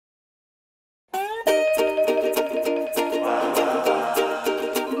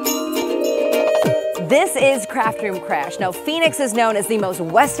This is Craft Room Crash. Now, Phoenix is known as the most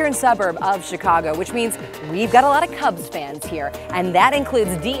western suburb of Chicago, which means we've got a lot of Cubs fans here, and that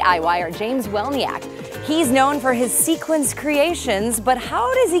includes DIYer James Welniak. He's known for his sequence creations, but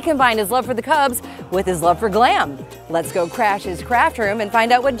how does he combine his love for the Cubs with his love for glam? Let's go crash his craft room and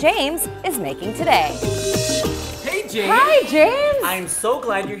find out what James is making today. Hey, James. Hi, James. I'm so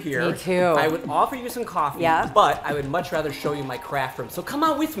glad you're here. Me too. I would offer you some coffee, but I would much rather show you my craft room. So come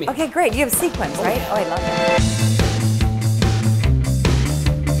on with me. Okay, great. You have sequins, right? Oh, I love it.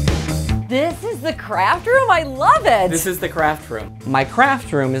 This is the craft room? I love it. This is the craft room. My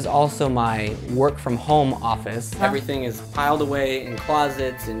craft room is also my work from home office. Everything is piled away in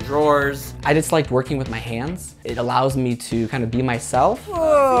closets and drawers. I just liked working with my hands. It allows me to kind of be myself.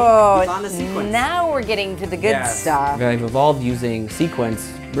 Whoa, on the sequence. Now we're getting to the good stuff. I've evolved using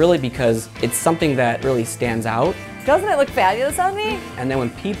sequence really because it's something that really stands out. Doesn't it look fabulous on me? And then when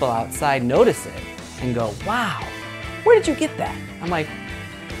people outside notice it and go, wow, where did you get that? I'm like,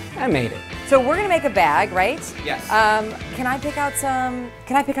 I made it. So we're gonna make a bag, right? Yes. Can I pick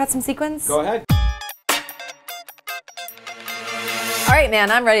out some sequins? Go ahead. All right,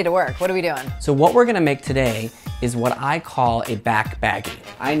 man, I'm ready to work. What are we doing? So what we're gonna make today is what I call a back baggie.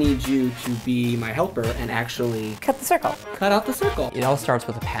 I need you to be my helper and actually cut the circle. Cut out the circle. It all starts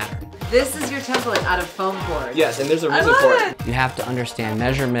with a pattern. This is your template out of foam board. Yes, and there's a reason for it. You have to understand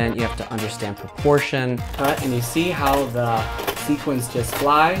measurement, you have to understand proportion. Cut, and you see how the sequence just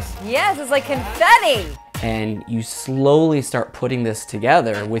flies? Yes, it's like confetti. And you slowly start putting this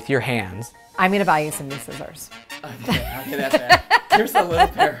together with your hands. I'm gonna buy you some new scissors. Okay, I'll get that. Here's a little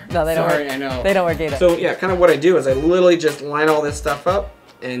pair. No, they don't work. Sorry, I know. They don't work either. So yeah, kind of what I do is I literally just line all this stuff up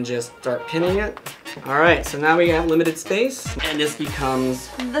and just start pinning it. All right, so now we got limited space, and this becomes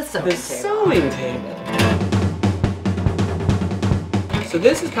the sewing table. So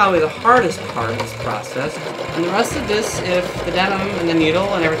this is probably the hardest part of this process. And the rest of this, if the denim and the needle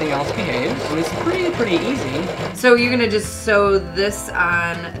and everything else behaves, and it's pretty easy. So you're gonna just sew this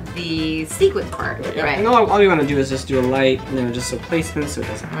on the sequin part, Yeah. right? And all you want to do is just do a light, just sew placement so it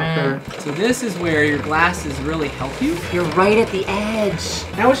doesn't pucker. So this is where your glasses really help you. You're right at the edge.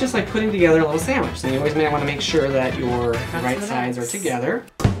 Now it's just like putting together a little sandwich. So you always may want to make sure that your right sides are together.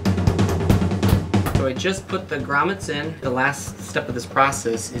 So I just put the grommets in. The last step of this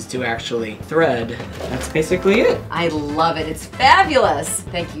process is to actually thread. That's basically it. I love it. It's fabulous.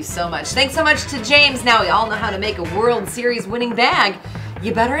 Thank you so much. Thanks so much to James. Now we all know how to make a World Series winning bag.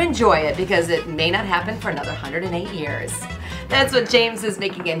 You better enjoy it because it may not happen for another 108 years. That's what James is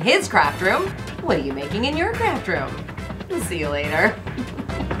making in his craft room. What are you making in your craft room? See you later.